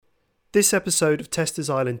This episode of Testers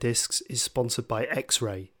Island Discs is sponsored by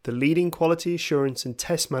X-Ray, the leading quality assurance and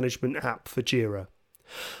test management app for Jira.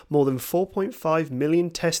 More than 4.5 million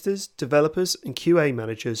testers, developers and QA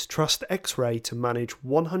managers trust X-Ray to manage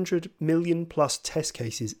 100 million plus test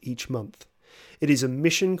cases each month. It is a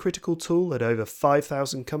mission-critical tool at over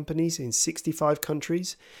 5,000 companies in 65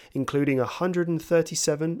 countries, including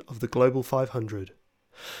 137 of the Global 500.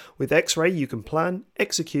 With X-Ray, you can plan,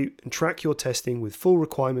 execute and track your testing with full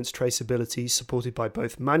requirements traceability supported by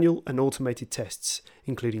both manual and automated tests,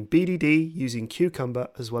 including BDD using Cucumber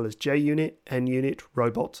as well as JUnit, NUnit,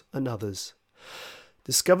 Robot and others.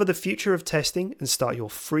 Discover the future of testing and start your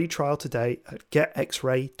free trial today at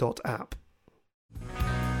getxray.app.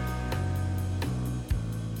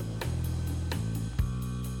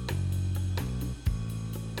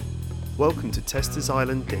 Welcome to Testers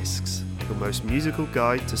Island Discs, your most musical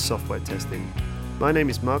guide to software testing. My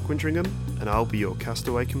name is Mark Wintringham, and I'll be your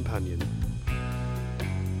castaway companion.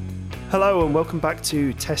 Hello, and welcome back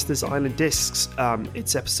to Testers Island Discs.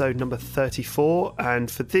 It's episode number 34,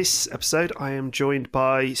 and for this episode, I am joined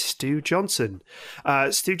by Stu Johnson.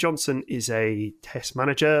 Stu Johnson is a test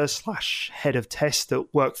manager / head of test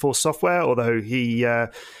at Workforce Software, although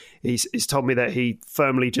He's told me that he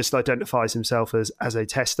firmly just identifies himself as a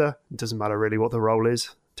tester. It doesn't matter really what the role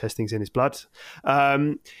is. Testing's in his blood.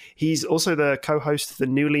 He's also the co-host of the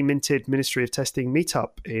newly minted Ministry of Testing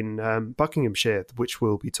meetup in Buckinghamshire, which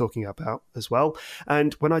we'll be talking about as well.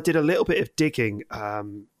 And when I did a little bit of digging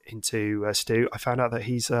into Stu, I found out that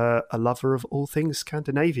he's a lover of all things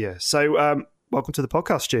Scandinavia. So welcome to the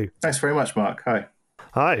podcast, Stu. Thanks very much, Mark. Hi.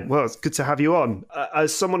 Hi, well, it's good to have you on.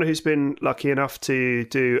 As someone who's been lucky enough to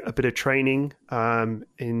do a bit of training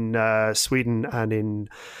in Sweden and in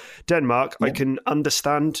Denmark, I can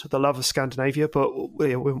understand the love of Scandinavia, but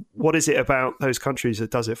what is it about those countries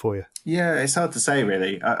that does it for you? Yeah, it's hard to say,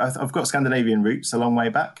 really. I've got Scandinavian roots a long way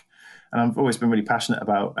back, and I've always been really passionate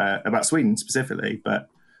about Sweden specifically, but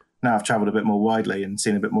now I've travelled a bit more widely and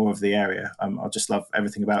seen a bit more of the area. I just love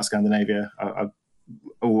everything about Scandinavia. I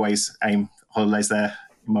always aim holidays there.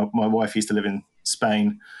 My wife used to live in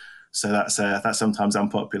Spain, so that's sometimes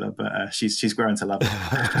unpopular, but she's grown to love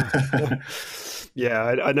it. Yeah,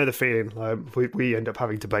 I know the feeling. We end up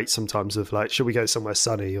having debates sometimes of like, should we go somewhere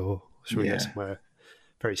sunny or should we go somewhere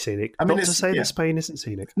very scenic? I mean, not to say that Spain isn't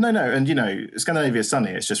scenic. No, and Scandinavia is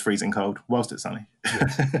sunny. It's just freezing cold whilst it's sunny.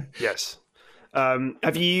 Yes.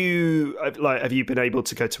 Have you been able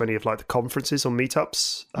to go to any of like the conferences or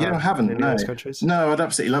meetups? I haven't. In those countries? No, I'd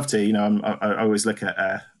absolutely love to. I always look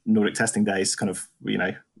at Nordic testing days, kind of,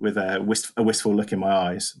 with a wistful look in my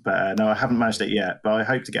eyes. But no, I haven't managed it yet. But I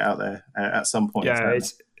hope to get out there at some point. Yeah,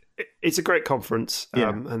 it's a great conference,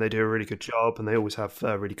 and they do a really good job, and they always have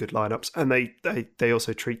really good lineups, and they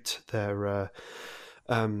also treat their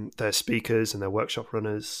speakers and their workshop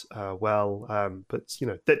runners well, but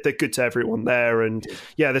they're good to everyone there. And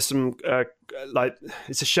there's some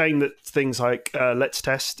it's a shame that things like Let's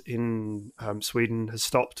Test in Sweden has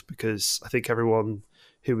stopped, because I think everyone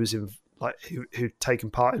who was who'd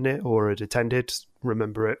taken part in it or had attended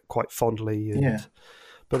remember it quite fondly.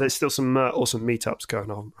 But there's still some awesome meetups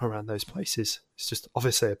going on around those places. It's just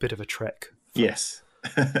obviously a bit of a trek. Yes.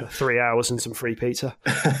 3 hours and some free pizza.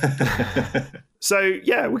 So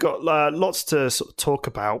we've got lots to sort of talk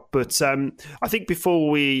about, but I think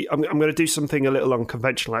before I'm going to do something a little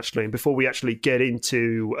unconventional actually, and before we actually get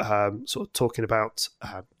into sort of talking about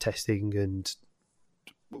testing and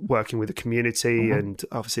working with the community and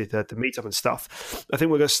obviously the meetup and stuff, I think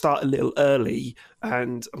we're going to start a little early,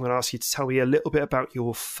 and I'm going to ask you to tell me a little bit about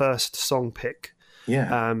your first song pick. Yeah.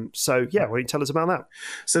 Why don't you tell us about that?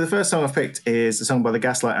 So the first song I've picked is a song by the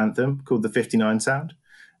Gaslight Anthem called The 59 Sound.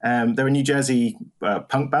 They're a New Jersey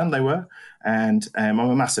punk band, they were, and I'm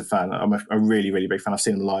a massive fan. I'm a really, really big fan. I've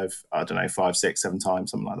seen them live, I don't know, 5, 6, 7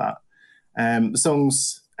 times, something like that. The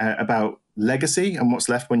song's about legacy and what's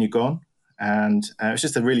left when you're gone, and it's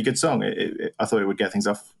just a really good song. I thought it would get things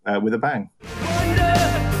off with a bang. Wonder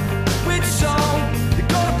which song you're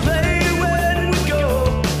gonna play when we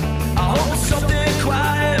go. I hope it's something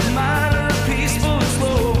quiet, minor, peaceful and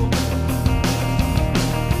slow.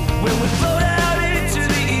 When we float out into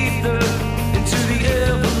the ether, into the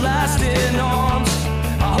everlasting arms,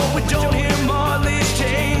 I hope we don't hear Marley's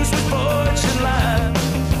chains with fortune line.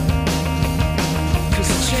 'Cause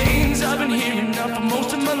the chains I've been hearing now for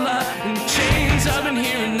most of my life, and the chains I've been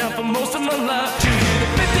hearing now for most of my life. To hear the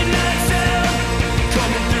 59 sound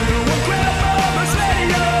coming through on grandmama's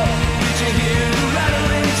radio. Did you hear the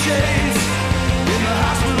rattling chains in the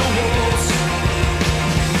hospital walls?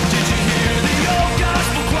 Did you hear the old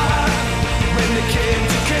gospel choir when they came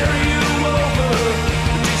to carry you over?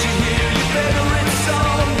 Did you hear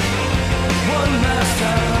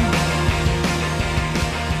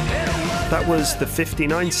That was the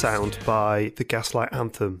 59 sound by the Gaslight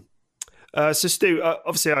Anthem. So Stu,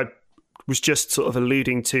 obviously I was just sort of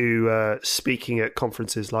alluding to speaking at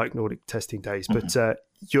conferences like Nordic Testing Days, but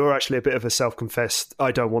you're actually a bit of a self-confessed,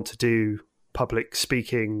 I don't want to do public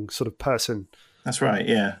speaking sort of person. That's right,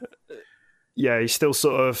 yeah. Yeah, you're still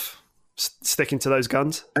sort of sticking to those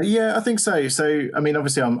guns? Yeah, I think so. So, I mean,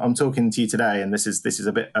 obviously I'm talking to you today, and this is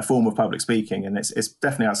a form of public speaking, and it's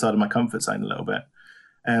definitely outside of my comfort zone a little bit.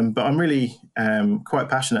 But I'm really quite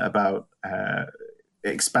passionate about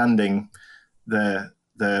expanding the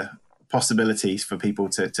possibilities for people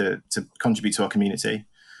to contribute to our community.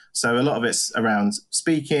 So a lot of it's around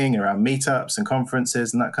speaking, around meetups and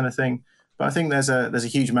conferences and that kind of thing. But I think there's a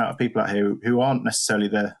huge amount of people out here who aren't necessarily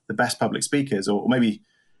the best public speakers, or maybe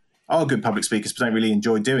are good public speakers but don't really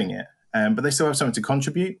enjoy doing it. But they still have something to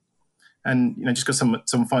contribute. And just because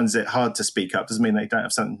someone finds it hard to speak up doesn't mean they don't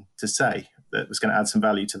have something to say that was going to add some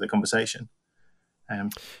value to the conversation.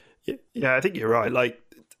 Yeah, I think you're right. Like,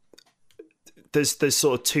 there's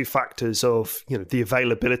sort of two factors of the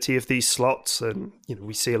availability of these slots, and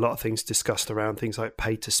we see a lot of things discussed around things like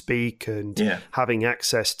pay to speak and having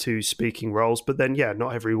access to speaking roles. But then,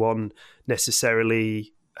 not everyone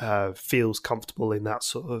necessarily feels comfortable in that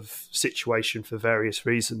sort of situation for various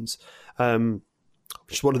reasons.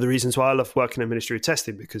 Which is one of the reasons why I love working in Ministry of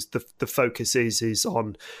Testing, because the focus is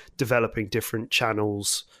on developing different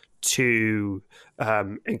channels to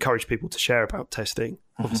encourage people to share about testing.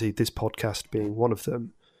 Obviously, this podcast being one of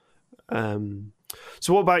them.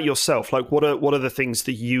 So what about yourself? Like, what are the things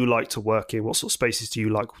that you like to work in? What sort of spaces do you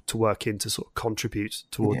like to work in to sort of contribute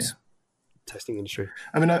towards testing industry?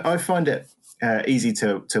 I mean, I find it easy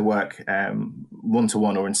to work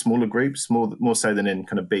one-to-one or in smaller groups, more so than in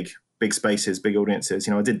kind of big spaces, big audiences.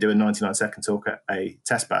 I did do a 99-second talk at a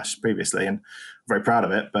test bash previously, and I'm very proud of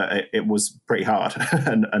it, but it was pretty hard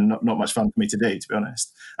and not much fun for me to do, to be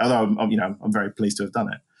honest. Although I'm very pleased to have done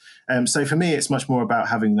it. So for me, it's much more about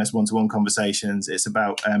having those one-to-one conversations. It's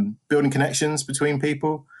about building connections between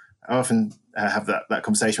people. I often have that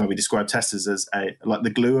conversation where we describe testers as like the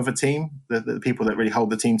glue of a team, the people that really hold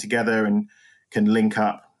the team together and can link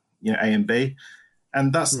up, A and B.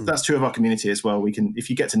 And that's true of our community as well. If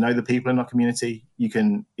you get to know the people in our community, you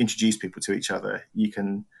can introduce people to each other. You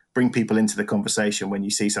can bring people into the conversation when you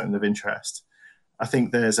see something of interest. I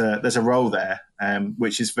think there's a role there,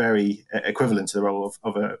 which is very equivalent to the role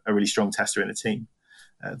of a really strong tester in a team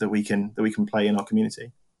that we can play in our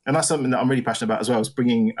community. And that's something that I'm really passionate about as well, is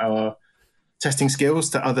bringing our testing skills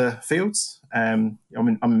to other fields. I'm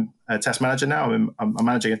a test manager now. I'm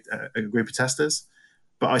managing a group of testers.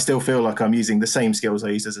 But I still feel like I'm using the same skills I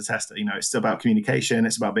used as a tester. It's still about communication.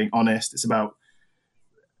 It's about being honest. It's about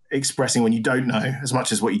expressing when you don't know as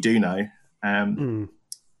much as what you do know.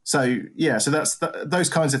 So that's those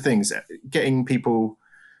kinds of things, getting people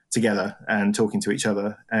together and talking to each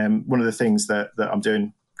other. One of the things that I'm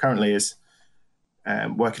doing currently is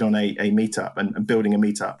working on a meetup and building a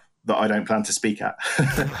meetup that I don't plan to speak at.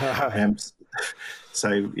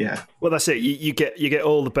 So yeah, well, that's it. You get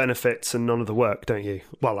all the benefits and none of the work, don't you?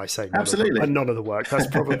 Well, I say absolutely, none of the work. That's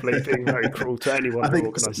probably being very cruel to anyone. I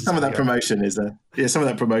think some of that promotion some of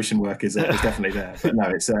that promotion work is definitely there. But no,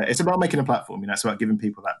 it's about making a platform. It's about giving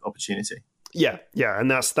people that opportunity. Yeah, and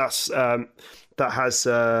that has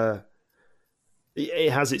it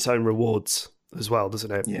has its own rewards as well,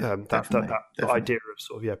 doesn't it? Yeah, that idea of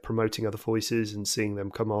sort of promoting other voices and seeing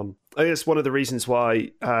them come on. I think it's one of the reasons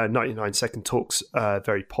why 99-second talks are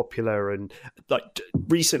very popular. And like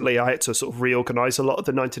recently, I had to sort of reorganize a lot of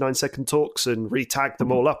the 99-second talks and re-tag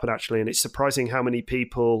them all up. And it's surprising how many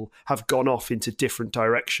people have gone off into different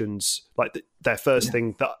directions. Like their first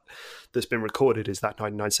thing that's been recorded is that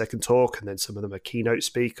 99-second talk, and then some of them are keynote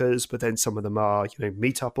speakers, but then some of them are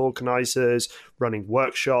meetup organizers, running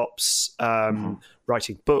workshops,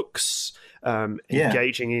 writing books,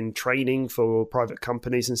 engaging in training for private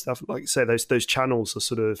companies and stuff. Like I say, those channels are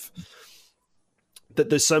sort of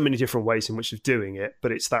that. There's so many different ways in which of doing it,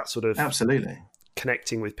 but it's that sort of absolutely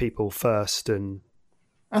connecting with people first. And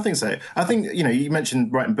I think so. I think you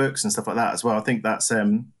mentioned writing books and stuff like that as well. I think that's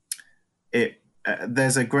it.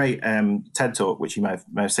 There's a great TED talk which you may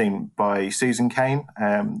have seen by Susan Cain,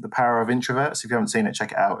 The Power of Introverts. If you haven't seen it,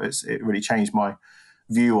 check it out. It really changed my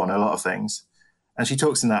view on a lot of things. And she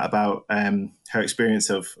talks in that about her experience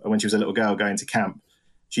of when she was a little girl going to camp.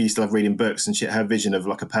 She used to love reading books, and her vision of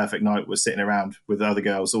like a perfect night was sitting around with other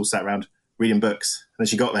girls all sat around reading books. And then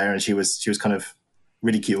she got there and she was kind of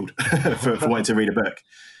ridiculed for wanting to read a book.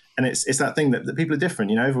 And it's that thing that people are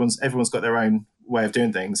different. Everyone's got their own way of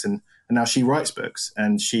doing things. And now she writes books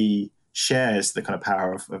and she shares the kind of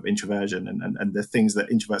power of introversion and the things that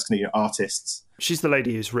introverts can do. Artists. She's the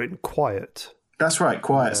lady who's written Quiet. That's right.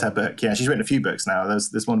 Quiet's her book. Yeah, she's written a few books now.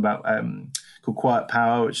 There's one about called Quiet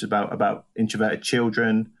Power, which is about introverted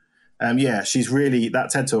children. She's really, that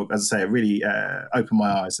TED Talk, as I say, it really opened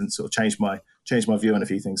my eyes and sort of changed my view on a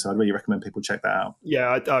few things. So I'd really recommend people check that out.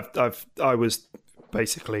 Yeah, I was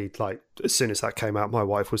basically like, as soon as that came out, my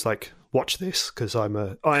wife was like, watch this, because I am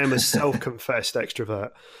a self-confessed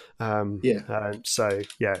extrovert. So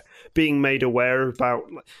being made aware about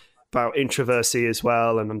introversy as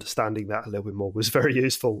well and understanding that a little bit more was very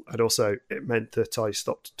useful. And also it meant that I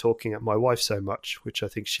stopped talking at my wife so much, which I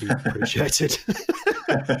think she appreciated.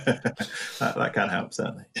 that can help,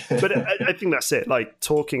 certainly. But I think that's it, like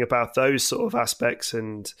talking about those sort of aspects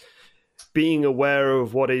and being aware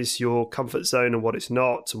of what is your comfort zone and what it's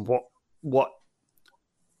not, and what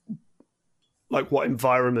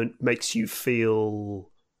environment makes you feel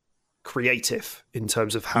creative in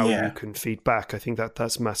terms of how you can feed back. I think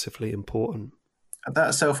that's massively important.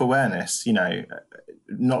 That self-awareness,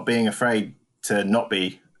 not being afraid to not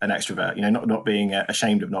be an extrovert, not being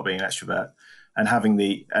ashamed of not being an extrovert, and having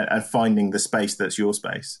and finding the space that's your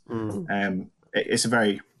space. It's a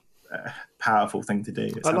very powerful thing to do.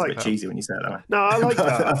 It sounds a bit cheesy when you say it that way. No, I like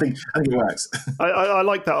that. I think it works. I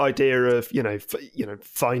like that idea of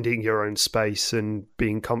finding your own space and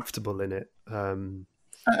being comfortable in it. And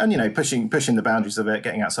pushing the boundaries of it,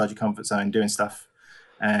 getting outside your comfort zone, doing stuff.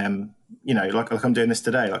 Like I'm doing this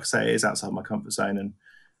today. Like I say, it is outside my comfort zone, and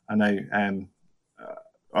I know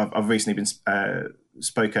I've recently been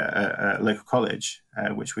spoke at a local college,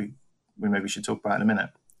 which we maybe should talk about in a minute.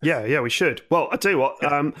 Yeah, we should. Well, I'll tell you what,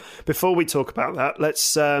 before we talk about that,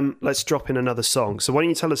 let's drop in another song. So why don't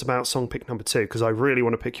you tell us about song pick number 2? Because I really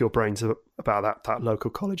want to pick your brains about that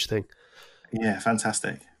local college thing. Yeah,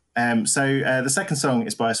 fantastic. So the second song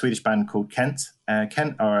is by a Swedish band called Kent.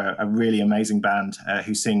 Kent are a really amazing band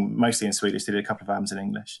who sing mostly in Swedish. They did a couple of albums in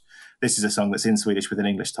English. This is a song that's in Swedish with an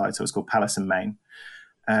English title. It's called Palace in Main.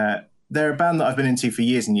 They're a band that I've been into for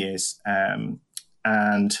years and years.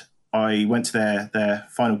 And I went to their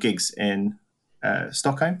final gigs in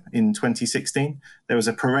Stockholm in 2016. There was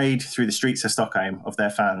a parade through the streets of Stockholm of their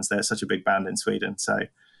fans. They're such a big band in Sweden. So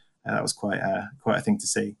that was quite a thing to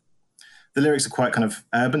see. The lyrics are quite kind of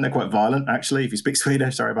urban. They're quite violent, actually, if you speak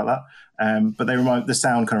Swedish. Sorry about that. But the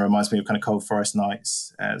sound kind of reminds me of kind of Cold Forest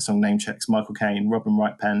Nights. The song name checks Michael Caine, Robin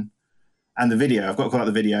Wright Penn. And the video, I've got to call out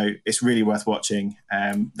the video. It's really worth watching.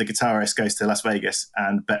 The guitarist goes to Las Vegas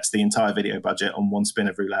and bets the entire video budget on one spin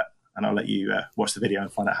of roulette. And I'll let you watch the video and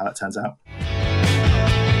find out how that turns out.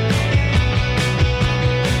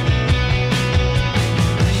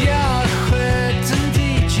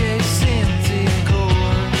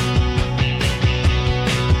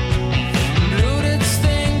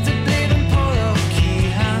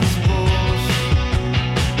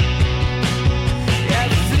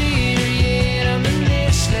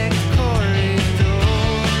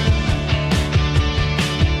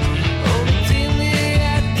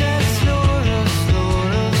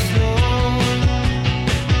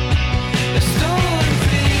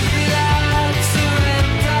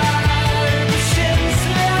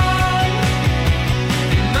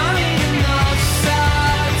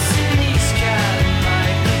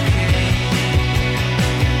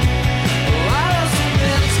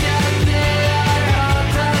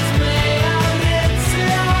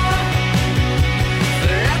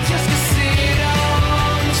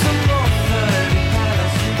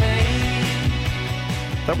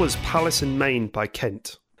 Was Palace in Main by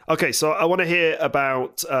Kent. Okay, so I want to hear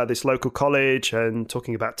about this local college and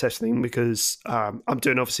talking about testing, because I'm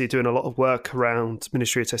doing a lot of work around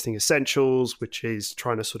Ministry of Testing Essentials, which is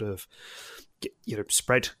trying to sort of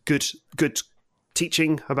spread good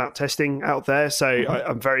teaching about testing out there. So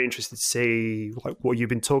I'm very interested to see like what you've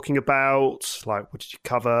been talking about, like what did you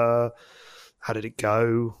cover, how did it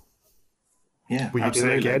go? Yeah, will you do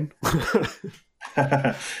it again?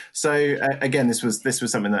 So again, this was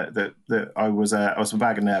something that I was a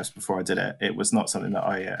bag of nerves before I did it. It was not something that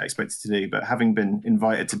I expected to do, but having been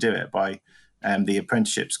invited to do it by the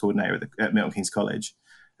apprenticeships coordinator at Milton Keynes College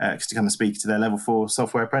to come and speak to their level 4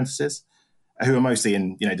 software apprentices, who are mostly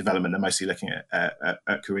in development. They're mostly looking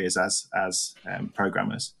at careers as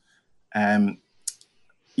programmers. I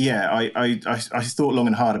thought long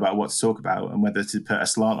and hard about what to talk about and whether to put a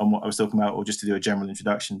slant on what I was talking about or just to do a general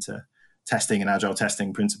introduction to testing and agile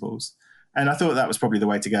testing principles. And I thought that was probably the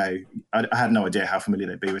way to go. I had no idea how familiar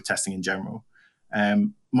they'd be with testing in general.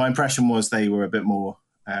 My impression was they were a bit more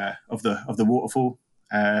of the waterfall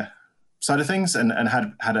side of things and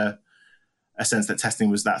had a sense that testing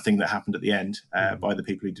was that thing that happened at the end by the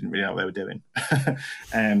people who didn't really know what they were doing,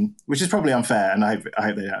 which is probably unfair, and I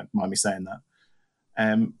hope they don't mind me saying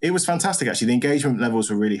that. It was fantastic, actually. The engagement levels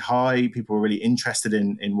were really high. People were really interested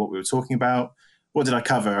in what we were talking about. What did I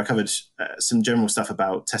cover? I covered some general stuff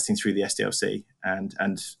about testing through the SDLC,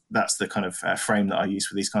 and that's the kind of frame that I use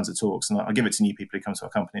for these kinds of talks. And I give it to new people who come to our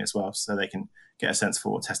company as well, so they can get a sense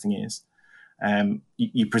for what testing is.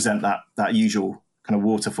 You present that usual kind of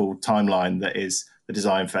waterfall timeline that is the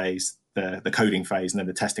design phase, the coding phase, and then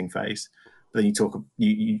the testing phase. But then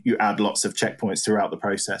you add lots of checkpoints throughout the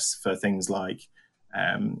process for things like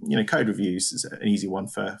code reviews is an easy one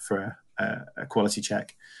for a quality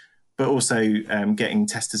check. But also getting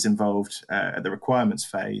testers involved at the requirements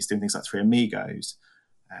phase, doing things like 3 amigos,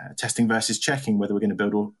 testing versus checking, whether we're going to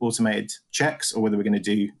build automated checks or whether we're going to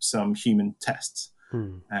do some human tests.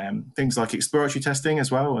 Things like exploratory testing as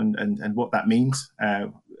well, and what that means.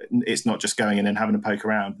 It's not just going in and having a poke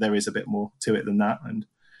around. There is a bit more to it than that. And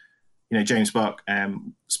James Buck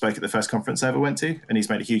spoke at the first conference I ever went to, and he's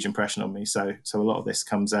made a huge impression on me. So a lot of this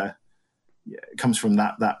comes from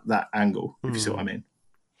that angle, if you see what I mean.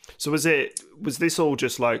 So was this all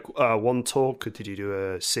just like one talk, or did you do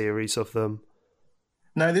a series of them?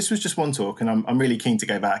 No, this was just one talk, and I'm really keen to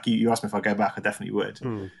go back. You asked me if I'd go back, I definitely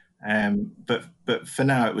would. But for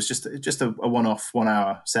now, it was just a one-off 1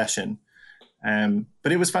 hour session.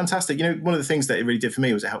 But it was fantastic. One of the things that it really did for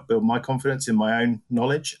me was it helped build my confidence in my own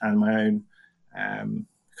knowledge and my own kind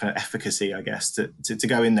of efficacy, I guess, to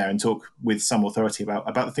go in there and talk with some authority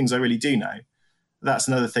about the things I really do know. That's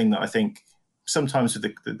another thing that I think sometimes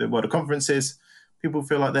with the world of conferences, people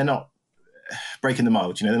feel like they're not breaking the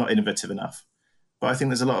mold, they're not innovative enough. But I think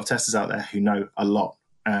there's a lot of testers out there who know a lot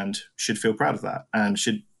and should feel proud of that and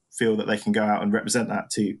should feel that they can go out and represent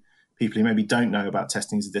that to people who maybe don't know about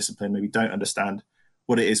testing as a discipline, maybe don't understand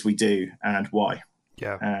what it is we do and why.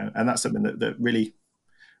 Yeah. And that's something that really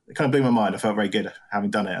kind of blew my mind. I felt very good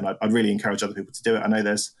having done it, and I'd really encourage other people to do it. I know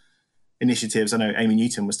there's initiatives. I know Amy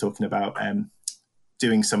Newton was talking about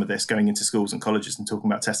doing some of this, going into schools and colleges and talking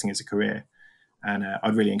about testing as a career. And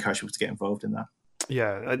I'd really encourage people to get involved in that.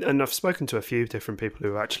 Yeah, and I've spoken to a few different people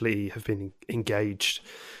who actually have been engaged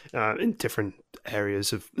in different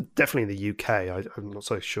areas of, definitely in the UK. I'm not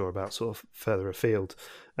so sure about sort of further afield.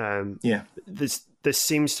 There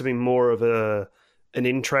seems to be more of an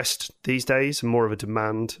interest these days and more of a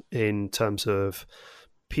demand in terms of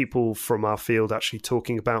people from our field actually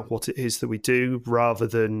talking about what it is that we do, rather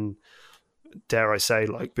than, dare I say,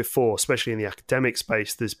 like before, especially in the academic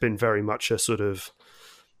space, there's been very much a sort of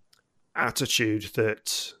attitude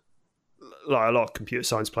that, like a lot of computer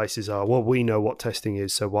science places are, well, we know what testing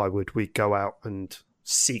is, so why would we go out and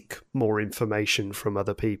seek more information from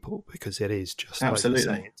other people? Because it is just absolutely,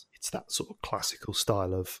 like you say, it's that sort of classical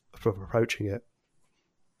style of approaching it.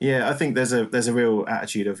 Yeah, I think there's a real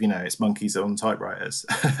attitude of, it's monkeys on typewriters.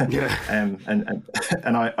 Yeah. and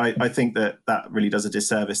I think that really does a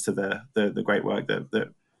disservice to the great work that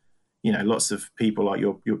lots of people like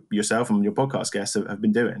yourself and your podcast guests have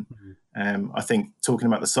been doing. Mm-hmm. I think talking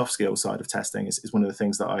about the soft skill side of testing is one of the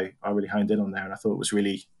things that I really honed in on there, and I thought it was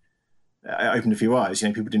really, it opened a few eyes.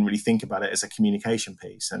 People didn't really think about it as a communication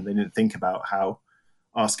piece, and they didn't think about how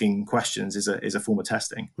asking questions is a form of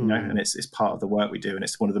testing, and it's part of the work we do, and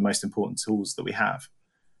it's one of the most important tools that we have.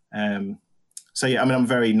 So yeah, I mean, I'm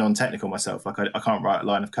very non-technical myself. Like I can't write a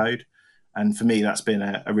line of code, and for me, that's been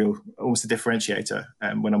a real, almost a differentiator.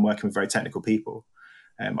 When I'm working with very technical people,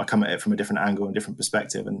 I come at it from a different angle and different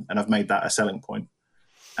perspective, and I've made that a selling point.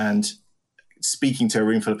 And speaking to a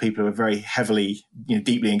room full of people who are very heavily,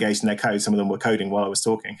 deeply engaged in their code, some of them were coding while I was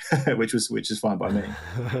talking, which is fine by me.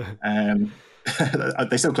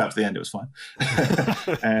 They still clapped at the end. It was fine.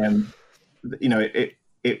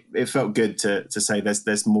 It felt good to say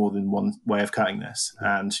there's more than one way of cutting this,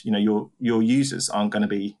 and your users aren't going to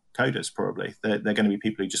be coders. Probably they're going to be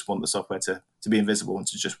people who just want the software to be invisible and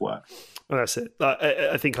to just work. Well, that's it.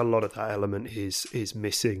 I think a lot of that element is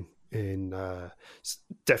missing in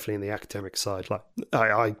definitely in the academic side. Like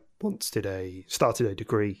I once started a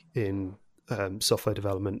degree in software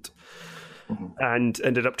development. Mm-hmm. And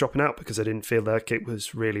ended up dropping out because I didn't feel like it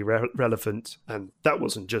was really relevant. And that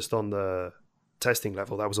wasn't just on the testing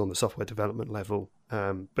level, that was on the software development level.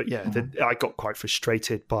 But yeah, I got quite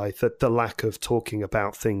frustrated by the lack of talking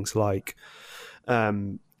about things like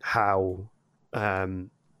how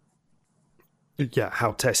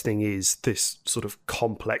testing is this sort of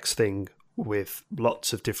complex thing with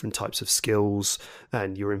lots of different types of skills,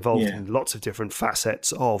 and you're involved in lots of different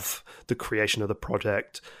facets of the creation of the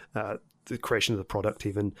project, the creation of the product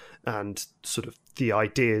even, and sort of the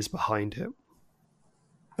ideas behind it.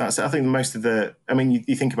 That's, I think, most of the. I mean,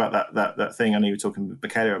 you think about that thing. I know you were talking with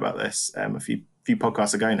Michaela about this a few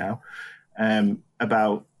podcasts ago now,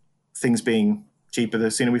 about things being cheaper the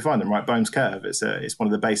sooner we find them. Right, Bohm's curve. It's one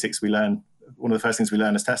of the basics we learn. One of the first things we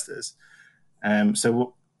learn as testers.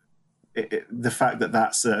 The fact that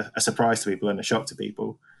that's a surprise to people and a shock to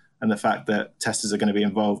people, and the fact that testers are going to be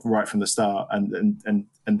involved right from the start, and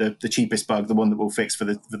the cheapest bug, the one that we'll fix for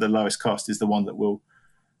the lowest cost, is the one that we'll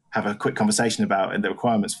have a quick conversation about in the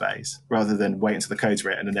requirements phase, rather than wait until the code's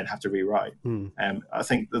written and then have to rewrite. I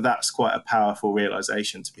think that's quite a powerful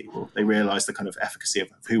realization to people. They realize the kind of efficacy of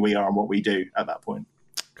who we are and what we do at that point.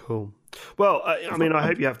 Cool. Well, I mean, I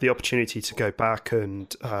hope you have the opportunity to go back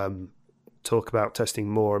and talk about testing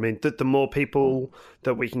more. I mean, the more people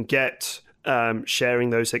that we can get sharing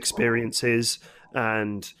those experiences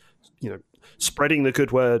and, spreading the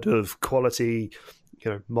good word of quality,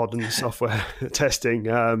 modern software testing,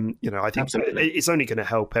 I think Absolutely. It's only going to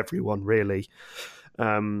help everyone, really.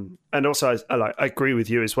 And also, I agree with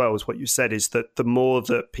you as well, as what you said, is that the more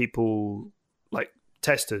that people, like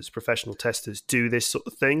testers, professional testers, do this sort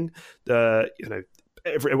of thing,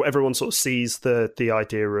 everyone sort of sees the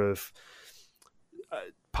idea of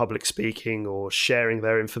public speaking or sharing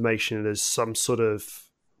their information as some sort of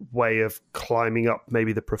way of climbing up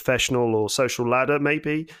maybe the professional or social ladder,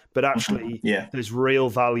 maybe, but actually there's real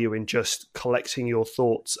value in just collecting your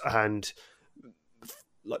thoughts, and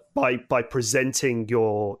by presenting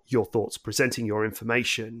your thoughts, presenting your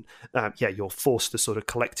information, you're forced to sort of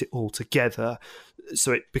collect it all together,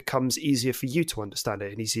 so it becomes easier for you to understand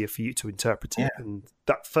it and easier for you to interpret it. And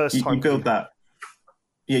that first time you build that,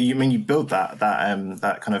 you build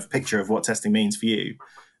that kind of picture of what testing means for you,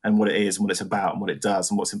 and what it is, and what it's about, and what it does,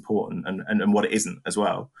 and what's important, and what it isn't as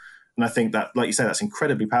well. And I think that, like you say, that's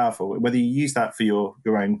incredibly powerful. Whether you use that for your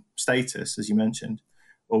own status, as you mentioned,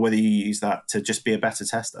 or whether you use that to just be a better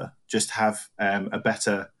tester, just have a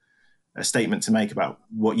better statement to make about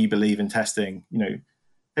what you believe in testing.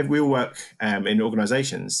 We all work in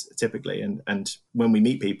organizations typically, and when we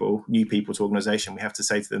meet people, new people to organization, we have to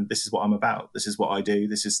say to them, this is what I'm about, this is what I do,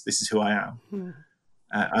 this is who I am.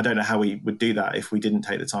 I don't know how we would do that if we didn't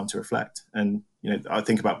take the time to reflect. And, I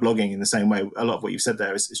think about blogging in the same way. A lot of what you've said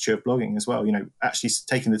there is true of blogging as well. Actually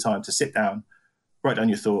taking the time to sit down, write down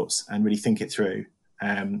your thoughts, and really think it through,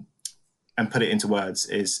 and put it into words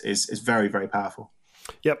is very, very powerful.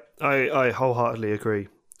 Yep, I wholeheartedly agree.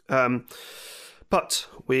 But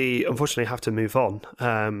we unfortunately have to move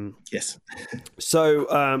on. Yes.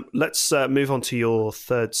 So let's move on to your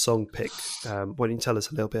third song pick. Why don't you tell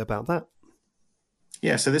us a little bit about that?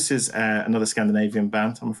 Yeah, so this is another Scandinavian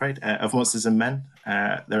band, I'm afraid, of Monsters and Men.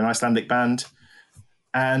 They're an Icelandic band.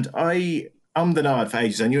 And I for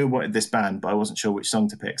ages. I knew I wanted this band, but I wasn't sure which song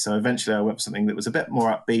to pick. So eventually I went for something that was a bit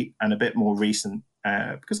more upbeat and a bit more recent,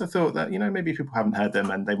 because I thought that, maybe people haven't heard them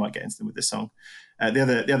and they might get into them with this song.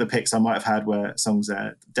 The other picks I might have had were songs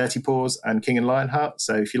Dirty Paws and King and Lionheart.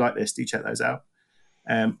 So if you like this, do check those out.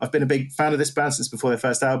 I've been a big fan of this band since before their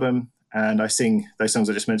first album, and I sing those songs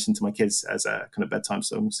I just mentioned to my kids as kind of bedtime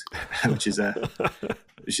songs, which is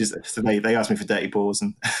so they asked me for Dirty Paws,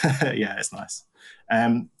 and yeah, it's nice.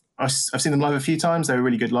 I've seen them live a few times. They were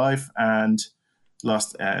really good live, and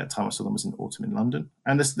last time I saw them was in autumn in London.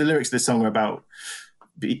 And the lyrics of this song are about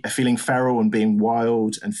feeling feral and being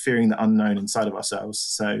wild and fearing the unknown inside of ourselves.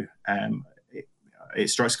 So it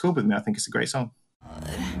strikes a chord with me. I think it's a great song.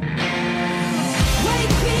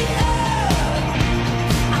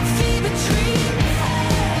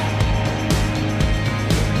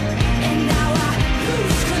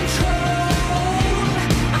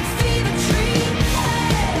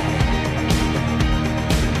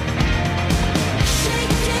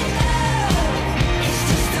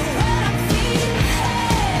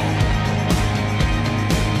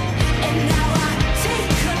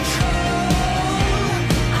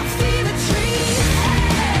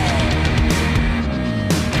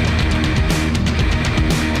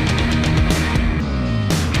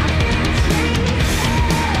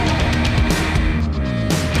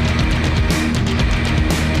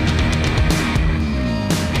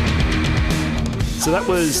 So that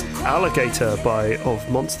was Alligator of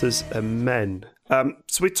Monsters and Men.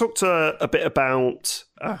 So we talked a bit about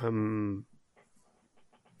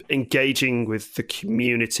engaging with the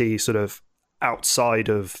community sort of outside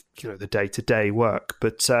of the day-to-day work.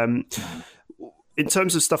 But in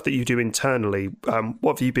terms of stuff that you do internally,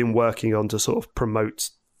 what have you been working on to sort of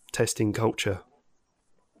promote testing culture?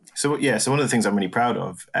 So one of the things I'm really proud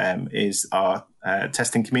of is our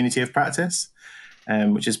testing community of practice,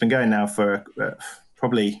 which has been going now for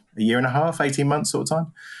probably a year and a half, 18 months sort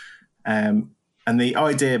of time. And the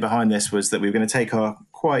idea behind this was that we were going to take our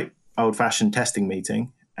quite old-fashioned testing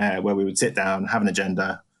meeting where we would sit down, have an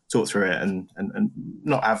agenda, talk through it, and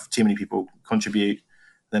not have too many people contribute,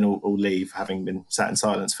 then all leave, having been sat in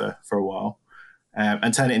silence for a while,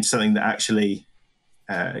 and turn it into something that actually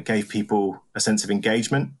gave people a sense of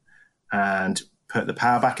engagement and put the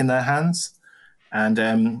power back in their hands.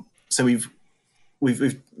 And so we've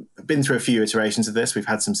been through a few iterations of this. We've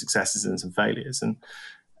had some successes and some failures. And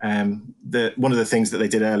one of the things that they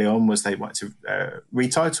did early on was they wanted to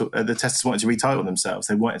retitle. The testers wanted to retitle themselves.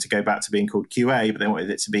 They wanted to go back to being called QA, but they wanted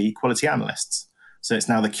it to be quality analysts. So it's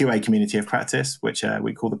now the QA community of practice, which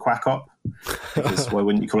we call the Quack Op. Because why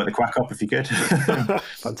wouldn't you call it the Quack Op if you could?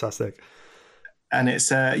 Fantastic. And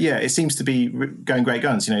it's it seems to be going great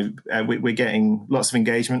guns. We're getting lots of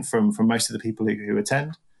engagement from most of the people who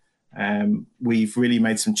attend. We've really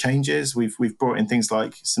made some changes. We've brought in things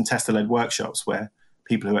like some tester-led workshops where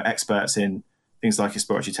people who are experts in things like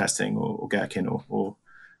exploratory testing or Gherkin or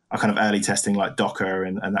our kind of early testing like Docker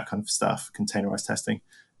and that kind of stuff, containerized testing,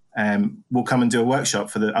 will come and do a workshop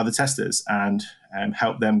for the other testers and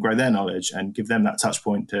help them grow their knowledge and give them that touch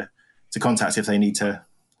point to contact if they need to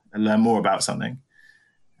learn more about something.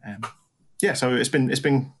 So it's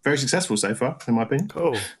been very successful so far, in my opinion.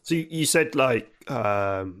 Cool. So you said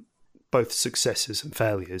both successes and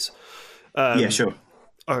failures. Yeah, sure.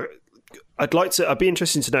 I'd be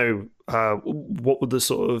interested to know what were the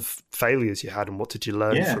sort of failures you had and what did you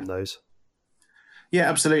learn from those? Yeah,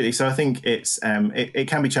 absolutely. So I think it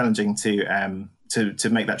can be challenging to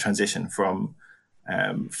make that transition from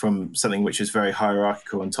something which is very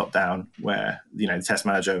hierarchical and top down, where the test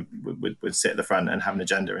manager would sit at the front and have an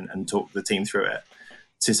agenda and talk the team through it,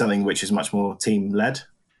 to something which is much more team led.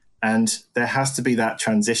 And there has to be that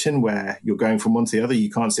transition where you're going from one to the other.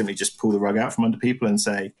 You can't simply just pull the rug out from under people and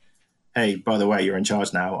say, hey, by the way, you're in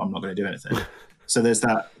charge now. I'm not going to do anything. So there's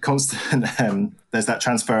that constant, there's that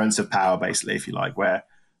transference of power, basically, if you like, where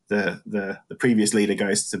the previous leader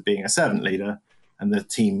goes to being a servant leader and the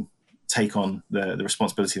team take on the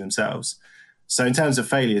responsibility themselves. So in terms of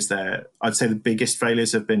failures there, I'd say the biggest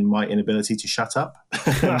failures have been my inability to shut up.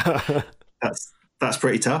 That's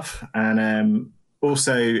pretty tough. And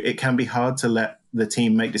also, it can be hard to let the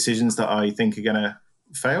team make decisions that I think are going to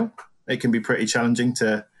fail. It can be pretty challenging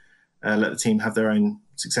to let the team have their own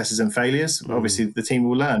successes and failures. Obviously, the team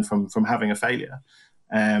will learn from having a failure.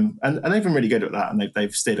 And they've been really good at that, and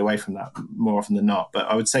they've steered away from that more often than not. But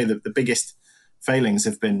I would say that the biggest failings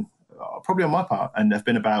have been probably on my part, and have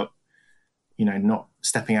been about not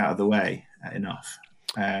stepping out of the way enough.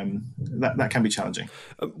 That can be challenging.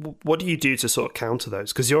 What do you do to sort of counter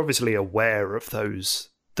those? Because you're obviously aware of those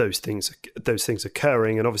things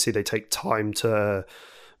occurring, and obviously they take time to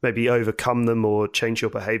maybe overcome them or change your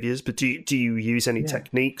behaviors. But do you use any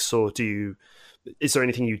techniques, or is there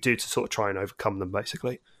anything you do to sort of try and overcome them,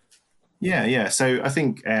 basically? Yeah. So I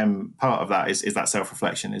think part of that is that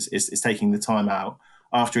self-reflection, is taking the time out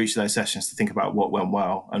after each of those sessions to think about what went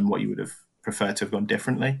well and what you would have preferred to have gone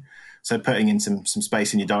differently. So putting in some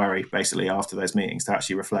space in your diary, basically, after those meetings to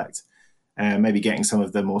actually reflect, and maybe getting some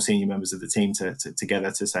of the more senior members of the team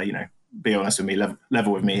together to say, be honest with me,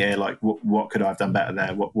 level with me here. Like, what could I have done better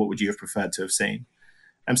there? What would you have preferred to have seen?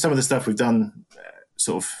 And some of the stuff we've done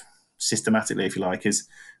sort of systematically, if you like, is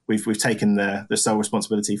we've taken the sole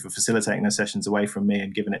responsibility for facilitating those sessions away from me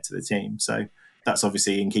and given it to the team. So that's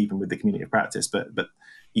obviously in keeping with the community of practice, but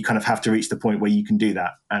you kind of have to reach the point where you can do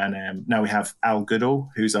that. And now we have Al Goodall,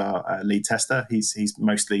 who's our lead tester. He's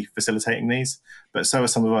mostly facilitating these, but so are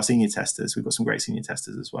some of our senior testers. We've got some great senior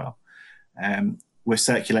testers as well. We're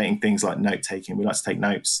circulating things like note taking. We like to take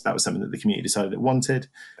notes. That was something that the community decided it wanted.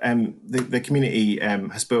 The community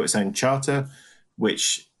has built its own charter,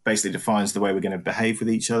 which basically defines the way we're going to behave with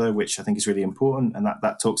each other, which I think is really important. And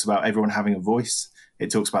that talks about everyone having a voice. It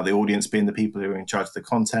talks about the audience being the people who are in charge of the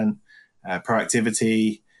content,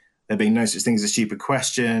 proactivity, there being no such thing as a stupid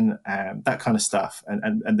question, that kind of stuff.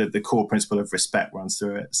 And the core principle of respect runs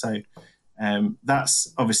through it. So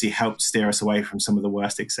that's obviously helped steer us away from some of the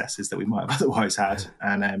worst excesses that we might have otherwise had.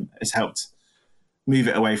 And it's helped move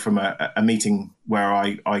it away from a meeting where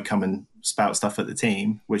I come and spout stuff at the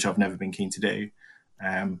team, which I've never been keen to do,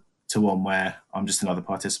 to one where I'm just another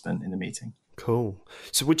participant in the meeting. Cool.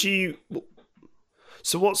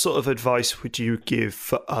 So what sort of advice would you give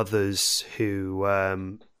for others who are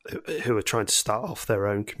trying to start off their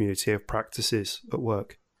own community of practices at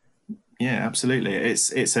work? Yeah, absolutely.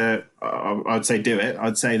 I'd say do it.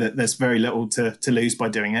 I'd say that there's very little to lose by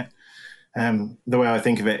doing it. The way I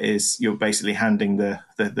think of it is you're basically handing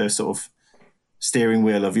the sort of steering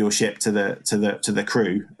wheel of your ship to the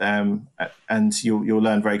crew, and you'll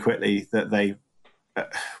learn very quickly that they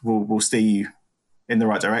will steer you in the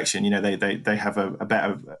right direction. They have a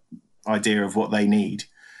better idea of what they need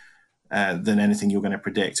than anything you're going to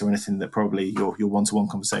predict or anything that probably your one-to-one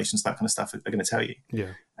conversations, that kind of stuff, are going to tell you.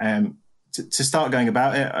 Yeah. To start going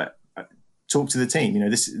about it, talk to the team.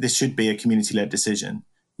 This should be a community-led decision.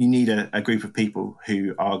 You need a group of people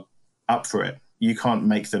who are up for it. You can't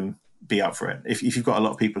make them be up for it. If you've got a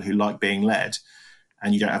lot of people who like being led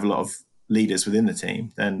and you don't have a lot of leaders within the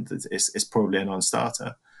team, then it's probably a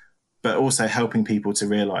non-starter. But also helping people to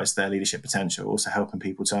realize their leadership potential, also helping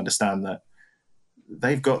people to understand that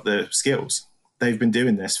they've got the skills. They've been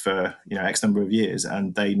doing this for X number of years,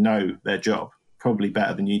 and they know their job probably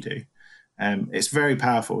better than you do. It's very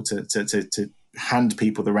powerful to hand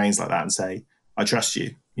people the reins like that and say, I trust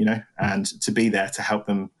you, and to be there to help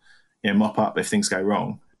them mop up if things go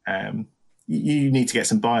wrong. You need to get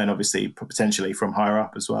some buy-in, obviously, potentially from higher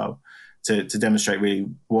up as well, to demonstrate really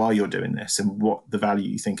why you're doing this and what the value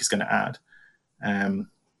you think is going to add.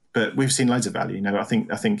 But we've seen loads of value. I think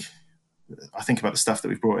about the stuff that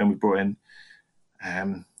we've brought in.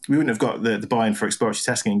 We wouldn't have got the buy-in for exploratory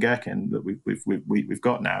testing in Gherkin that we've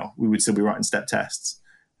got now. We would still be writing step tests.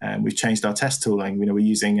 We've changed our test tooling. We're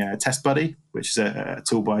using Test Buddy, which is a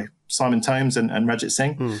tool by Simon Tomes and Rajat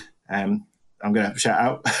Singh. I'm going to shout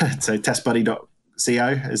out to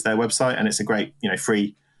testbuddy.co is their website, and it's a great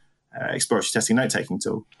free exploratory testing note-taking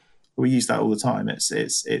tool. We use that all the time.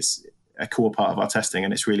 It's a core part of our testing,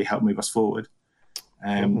 and it's really helped move us forward.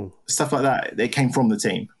 Stuff like that, it came from the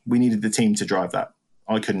team. We needed the team to drive that.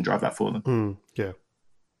 I couldn't drive that for them. Yeah.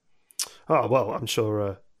 Oh, well, I'm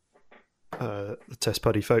sure the Test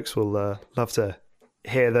Buddy folks will love to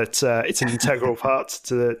hear that it's an integral part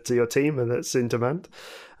to your team and that's in demand.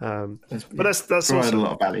 But that's provided a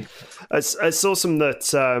lot of value. It's awesome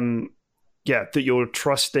that that you're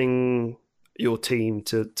trusting your team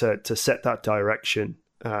to set that direction.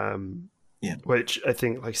 Which I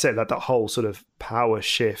think, like I said, that whole sort of power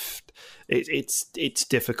shift, it's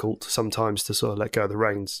difficult sometimes to sort of let go of the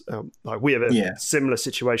reins. Like we have a similar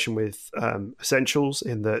situation with Essentials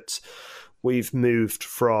in that we've moved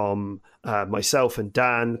from myself and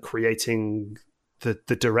Dan creating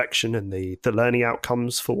the direction and the learning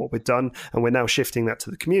outcomes for what we've done, and we're now shifting that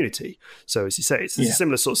to the community. So as you say, it's a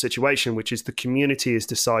similar sort of situation, which is the community is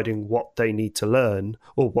deciding what they need to learn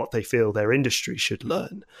or what they feel their industry should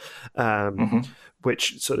learn,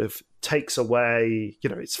 which sort of takes away,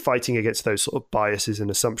 it's fighting against those sort of biases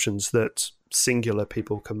and assumptions that singular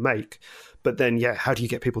people can make. But then, how do you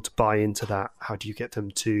get people to buy into that? How do you get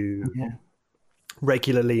them to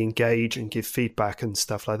regularly engage and give feedback and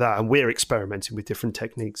stuff like that? And we're experimenting with different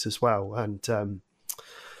techniques as well. And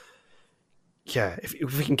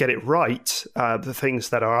if we can get it right, the things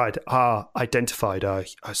that are identified are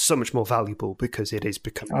so much more valuable because it is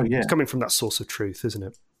it's coming from that source of truth, isn't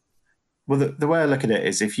it? Well, the way I look at it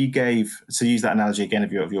is, if you gave, to use that analogy again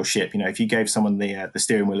of your ship, if you gave someone the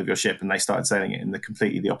steering wheel of your ship and they started sailing it in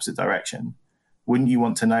completely the opposite direction, wouldn't you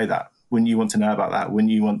want to know that? Wouldn't you want to know about that?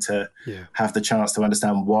 Wouldn't you want to have the chance to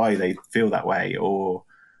understand why they feel that way, or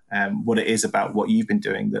what it is about what you've been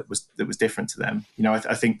doing that was different to them?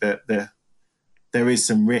 I think that there is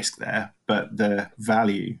some risk there, but the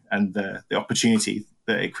value and the opportunity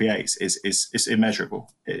that it creates is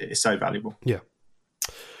immeasurable. It's so valuable. Yeah.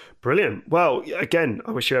 Brilliant. Well, again,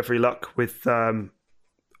 I wish you every luck with the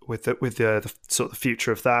sort of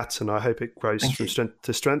future of that, and I hope it grows from strength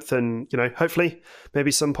to strength. And hopefully,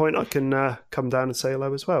 maybe some point I can come down and say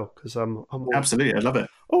hello as well, because I'm absolutely, I love it.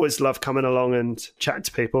 Always love coming along and chatting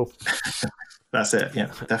to people. That's it.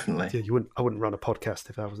 Yeah, definitely. Yeah, I wouldn't run a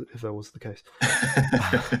podcast if that was the case.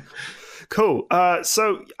 Cool.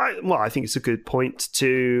 So I think it's a good point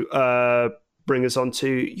to bring us on to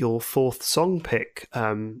your fourth song pick.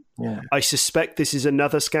 I suspect this is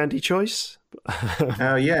another Scandi choice.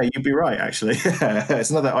 You'd be right, actually.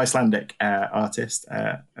 It's another Icelandic artist,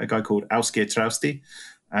 a guy called Ásgeir Trausti,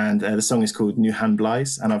 and the song is called Nuhan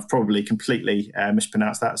Blais, and I've probably completely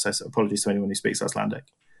mispronounced that, so apologies to anyone who speaks Icelandic.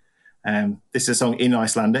 This is a song in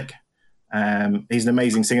Icelandic. He's an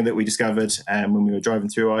amazing singer that we discovered when we were driving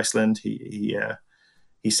through Iceland. He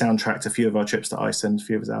soundtracked a few of our trips to Iceland, a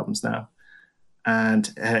few of his albums now.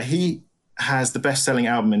 And he has the best-selling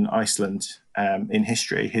album in Iceland in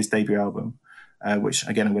history, his debut album, which,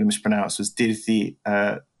 again, I'm going to mispronounce, was Dyrthi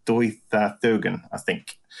Doitha, I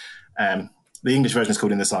think. The English version is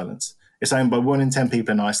called In the Silence. It's owned by 1 in 10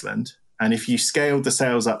 people in Iceland. And if you scaled the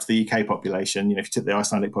sales up to the UK population, if you took the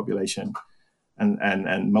Icelandic population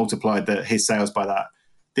and multiplied his sales by that,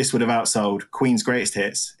 this would have outsold Queen's greatest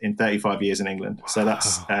hits in 35 years in England. Wow. So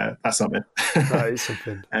that's something. That is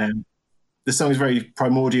something. The song is very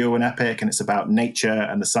primordial and epic, and it's about nature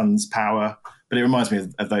and the sun's power but it reminds me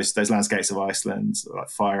of those landscapes of Iceland, like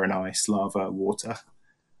fire and ice, lava, water.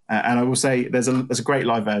 And I will say there's a great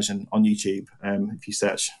live version on YouTube. If you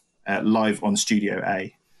search live on Studio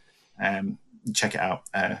A, check it out.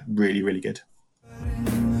 Really, really good.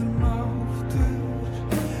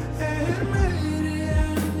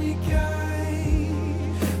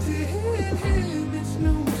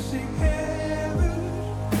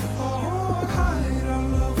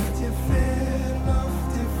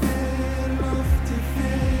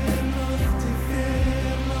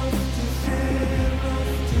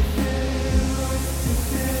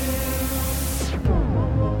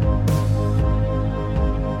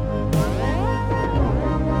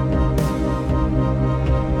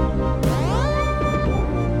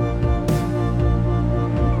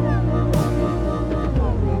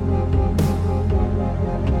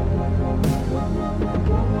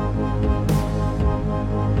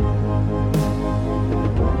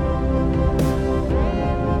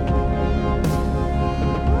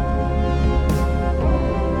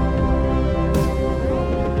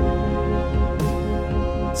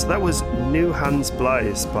 So that was New Hans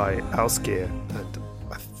Blaze by Ausgear, and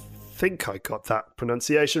I think I got that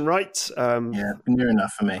pronunciation right. Yeah, near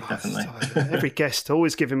enough for me, definitely. Every guest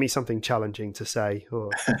always giving me something challenging to say, or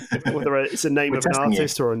whether it's a name of an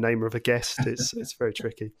artist or a name of a guest, it's very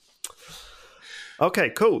tricky. Okay,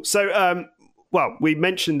 cool. So, well, we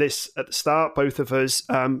mentioned this at the start, both of us,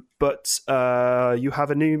 but you have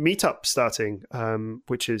a new meetup starting,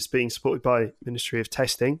 which is being supported by Ministry of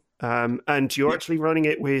Testing. And you're actually running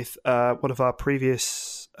it with one of our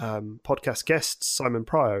previous podcast guests, Simon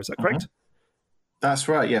Pryor. Is that correct? That's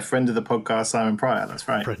right. Yeah, friend of the podcast, Simon Pryor. That's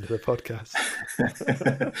right. Friend of the podcast.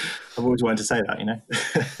 I've always wanted to say that, you know.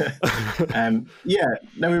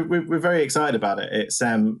 We're very excited about it. It's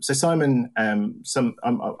so Simon. I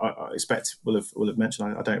expect will have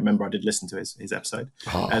mentioned. I don't remember. I did listen to his episode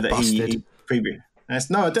that he previewed.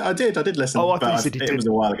 No, I did listen. Oh, I thought you said you did. It was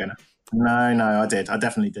a while ago now. No, I did. I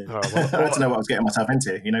definitely did. Oh, well, I had to know what I was getting myself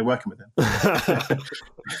into, you know, working with him.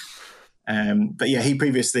 But yeah, he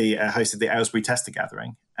previously hosted the Aylesbury Tester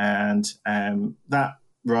Gathering, and that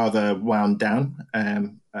rather wound down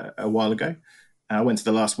a while ago. I went to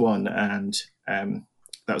the last one, and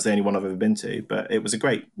that was the only one I've ever been to, but it was a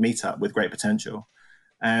great meetup with great potential.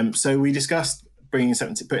 So we discussed putting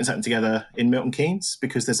something together in Milton Keynes,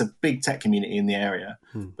 because there's a big tech community in the area,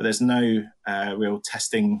 but there's no real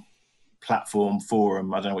testing platform,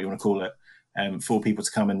 forum, I don't know what you want to call it, for people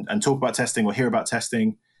to come and talk about testing or hear about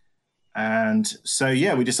testing. And so,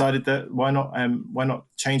 yeah, we decided that why not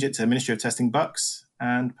change it to Ministry of Testing Bucks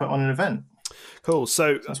and put on an event. Cool.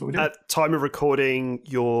 So that's what we do. At time of recording,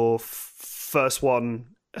 your first one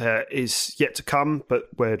is yet to come, but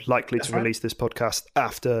we're likely to release this podcast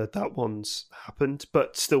after that one's happened.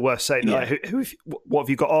 But still worth saying, what have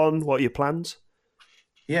you got on? What are your plans?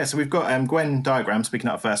 Yeah, so we've got Gwen Diagram speaking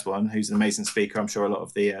at our first one, who's an amazing speaker. I'm sure a lot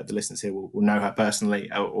of the listeners here will know her personally,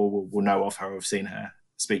 or will know of her or have seen her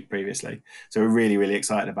speak previously. So we're really, really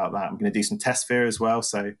excited about that. I'm going to do some test sphere as well.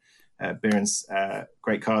 So Biren's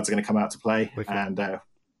great cards are going to come out to play, and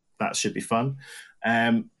that should be fun.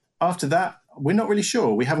 After that, we're not really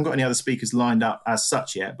sure. We haven't got any other speakers lined up as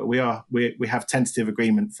such yet, but we have tentative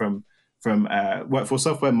agreement from Workforce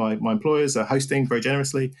Software. My employers are hosting very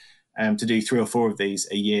generously to do 3 or 4 of these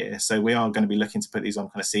a year. So we are going to be looking to put these on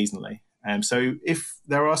kind of seasonally. So if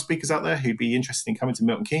there are speakers out there who'd be interested in coming to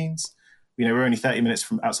Milton Keynes, you know, we're only 30 minutes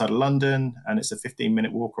from outside of London, and it's a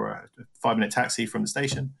 15-minute walk or a 5-minute taxi from the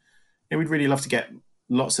station. You know, we'd really love to get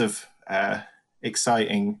lots of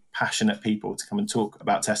exciting, passionate people to come and talk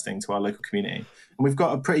about testing to our local community. And we've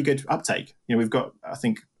got a pretty good uptake. You know, we've got, I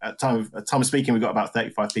think, at time of speaking, we've got about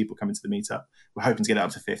 35 people coming to the meetup. We're hoping to get it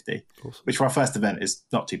up to 50, awesome. Which for our first event is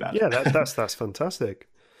not too bad. Yeah, that's fantastic.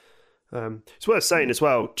 It's worth saying as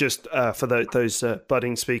well, just for those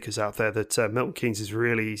budding speakers out there, that Milton Keynes is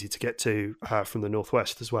really easy to get to from the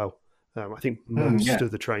northwest as well. I think most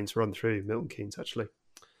of the trains run through Milton Keynes, actually.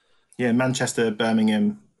 Yeah, Manchester,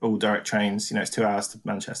 Birmingham, all direct trains. You know, it's 2 hours to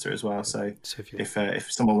Manchester as well. So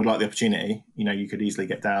if someone would like the opportunity, you know, you could easily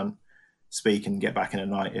get down, speak, and get back in a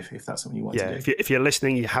night if that's something you want to do. If you're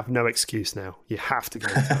listening, you have no excuse now. You have to go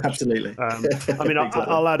in touch. Absolutely. I mean, exactly.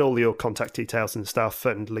 I'll add all your contact details and stuff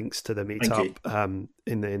and links to the meetup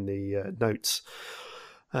in the notes,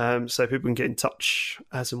 so people can get in touch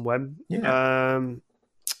as and when. Yeah.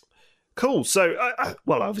 Cool. So,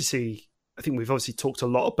 obviously, I think we've obviously talked a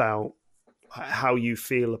lot about how you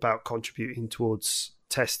feel about contributing towards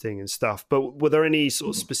testing and stuff, but were there any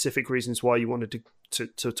sort of specific reasons why you wanted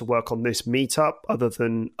to work on this meetup other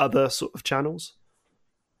than other sort of channels?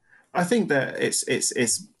 I think that it's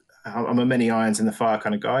I'm a many irons in the fire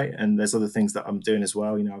kind of guy, and there's other things that I'm doing as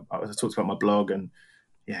well. I talked about my blog, and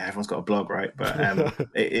yeah, everyone's got a blog, right? But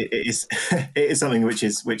it is it is something which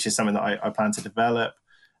is something that I plan to develop.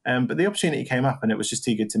 But the opportunity came up, and it was just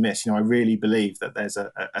too good to miss. I really believe that there's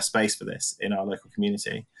a space for this in our local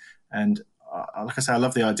community, and like I say, I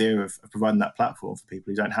love the idea of providing that platform for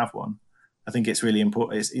people who don't have one. I think it's really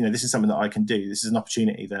important. This is something that I can do. This is an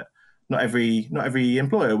opportunity that not every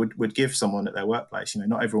employer would give someone at their workplace.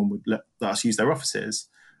 Not everyone would let us use their offices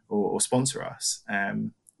or sponsor us.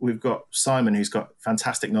 We've got Simon, who's got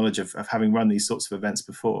fantastic knowledge of having run these sorts of events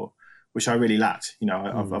before, which I really lacked.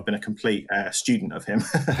 I've been a complete student of him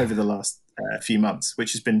over the last few months,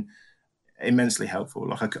 which has been immensely helpful.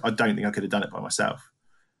 Like I don't think I could have done it by myself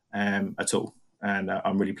at all. And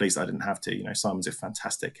I'm really pleased that I didn't have to. Simon's a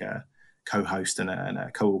fantastic co-host and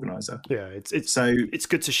a co-organizer. Yeah, it's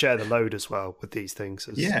good to share the load as well with these things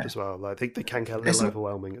as well. I think they can get a little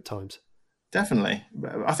overwhelming at times. Definitely.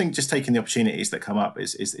 I think just taking the opportunities that come up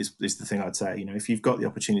is the thing I'd say. If you've got the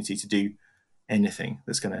opportunity to do anything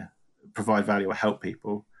that's going to provide value or help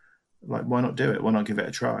people, like, why not do it? Why not give it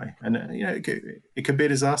a try? And it could be a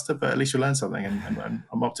disaster, but at least you'll learn something. And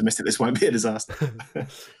I'm optimistic this won't be a disaster.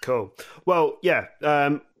 Cool. Well, yeah.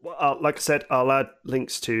 Like I said, I'll add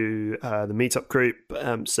links to the meetup group.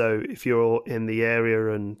 So if you're in the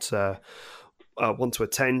area and want to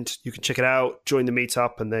attend, you can check it out, join the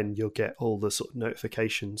meetup, and then you'll get all the sort of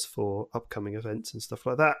notifications for upcoming events and stuff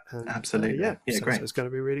like that. And, absolutely. Great. So it's going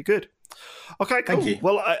to be really good. Okay, cool. Thank you.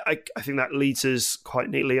 Well, I think that leads us quite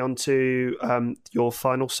neatly onto your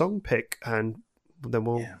final song pick, and then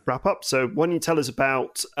we'll wrap up. So why don't you tell us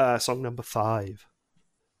about song number 5?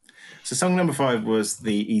 So song number 5 was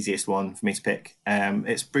the easiest one for me to pick.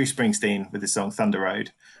 It's Bruce Springsteen with his song Thunder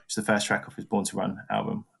Road, which is the first track off his Born to Run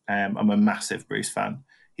album. I'm a massive Bruce fan.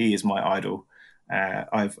 He is my idol.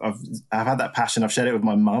 I've had that passion. I've shared it with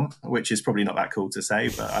my mum, which is probably not that cool to say,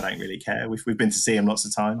 but I don't really care. We've been to see him lots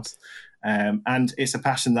of times. And it's a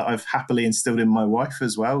passion that I've happily instilled in my wife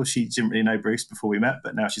as well. She didn't really know Bruce before we met,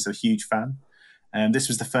 but now she's a huge fan. This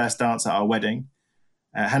was the first dance at our wedding.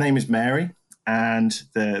 Her name is Mary, and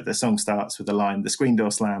the song starts with the line, "The screen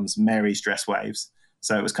door slams, Mary's dress waves."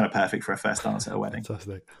 So it was kind of perfect for a first dance at a wedding.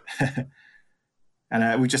 Fantastic.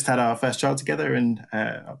 And we just had our first child together, and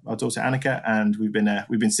our daughter Annika, and we've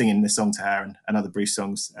been singing this song to her and other Bruce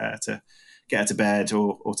songs to get her to bed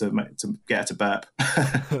or to get her to burp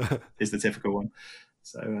is the typical one.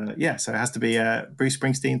 So so it has to be Bruce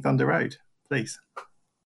Springsteen, Thunder Road, please.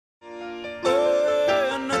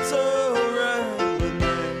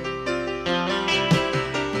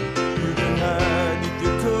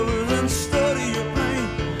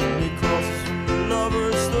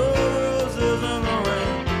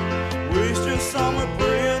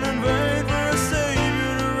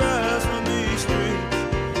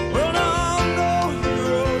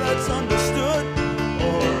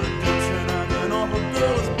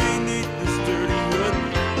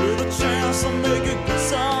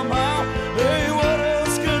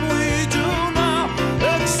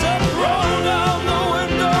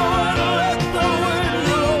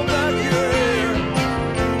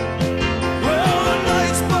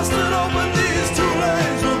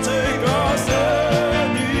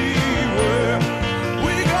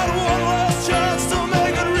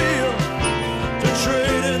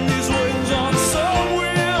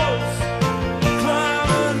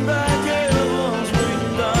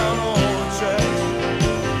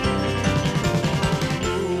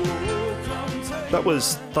 That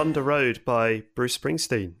was Thunder Road by Bruce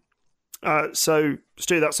Springsteen. So,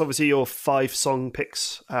 Stu, that's obviously your 5 song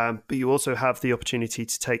picks, but you also have the opportunity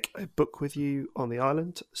to take a book with you on the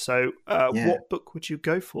island. So, what book would you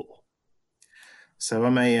go for? So,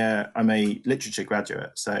 I'm a literature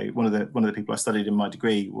graduate. So, one of the people I studied in my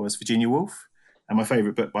degree was Virginia Woolf, and my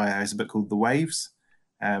favourite book by her is a book called The Waves.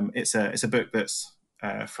 It's a book that's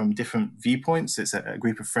from different viewpoints. It's a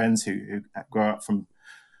group of friends who grow up from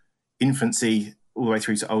infancy all the way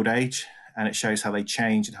through to old age, and it shows how they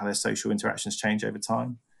change and how their social interactions change over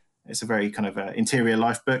time. It's a very kind of interior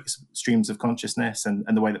life book, streams of consciousness and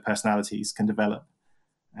the way that personalities can develop,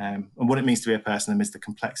 and what it means to be a person amidst the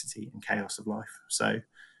complexity and chaos of life. So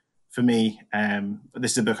for me,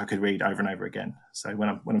 this is a book I could read over and over again. So when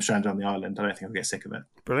I'm stranded on the island, I don't think I'll get sick of it.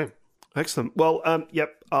 Brilliant. Excellent. Well,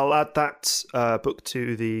 I'll add that book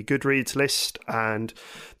to the Goodreads list, and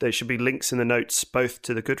there should be links in the notes both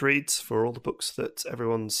to the Goodreads for all the books that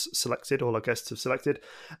everyone's selected, all our guests have selected,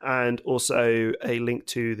 and also a link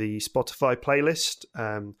to the Spotify playlist,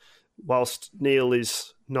 whilst Neil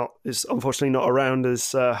is unfortunately not around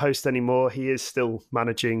as host anymore, he is still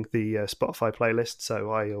managing the Spotify playlist.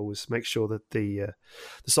 So I always make sure that the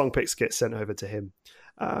song picks get sent over to him.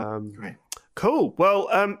 Great. Cool.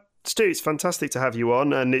 Well, Stu, it's fantastic to have you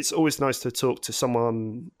on, and it's always nice to talk to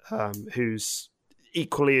someone who's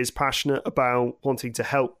equally as passionate about wanting to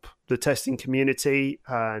help the testing community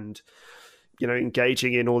and,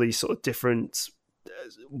 engaging in all these sort of different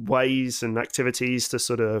ways and activities to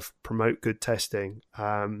sort of promote good testing.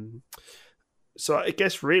 So I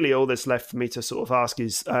guess really all that's left for me to sort of ask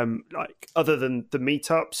is, other than the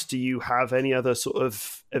meetups, do you have any other sort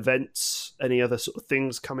of events, any other sort of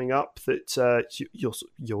things coming up that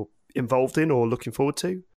you're involved in or looking forward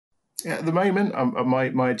to? Yeah, at the moment,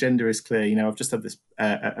 my agenda is clear. I've just had this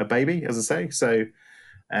a baby, as I say, so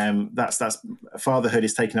that's fatherhood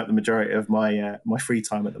is taking up the majority of my free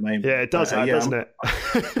time at the moment. Yeah, it does, doesn't it?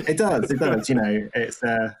 It does.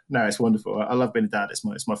 It's wonderful. I love being a dad. It's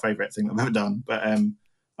my favourite thing that I've ever done. But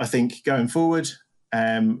I think going forward,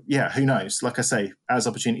 who knows? Like I say, as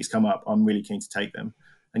opportunities come up, I'm really keen to take them.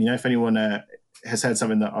 And if anyone has heard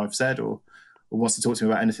something that I've said or wants to talk to me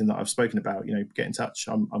about anything that I've spoken about, get in touch.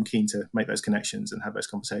 I'm keen to make those connections and have those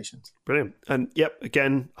conversations. Brilliant. And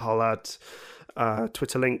again, I'll add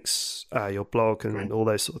Twitter links, your blog, and all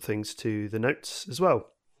those sort of things to the notes as well.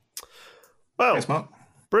 Well, thanks, Mark.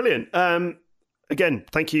 Brilliant. Again,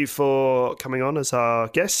 thank you for coming on as our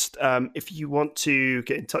guest. If you want to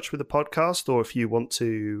get in touch with the podcast, or if you want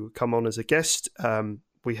to come on as a guest,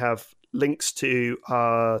 we have links to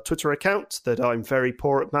our Twitter account that I'm very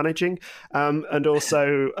poor at managing, and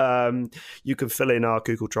also you can fill in our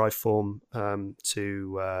Google Drive form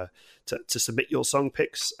to submit your song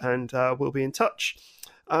picks, and we'll be in touch.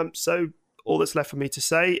 So all that's left for me to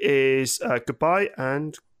say is goodbye,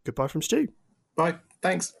 and goodbye from Stu. Bye.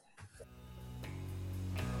 Thanks.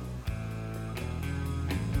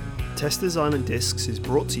 Testers Island Discs is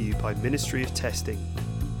brought to you by Ministry of Testing.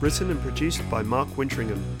 Written and produced by Mark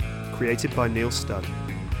Wintringham. Created by Neil Studd.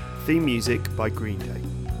 Theme music by Green Day.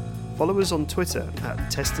 Follow us on Twitter at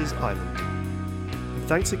Testers Island. And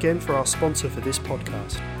thanks again for our sponsor for this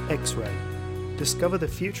podcast, X-Ray. Discover the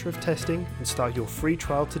future of testing and start your free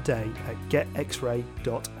trial today at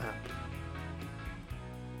getxray.app.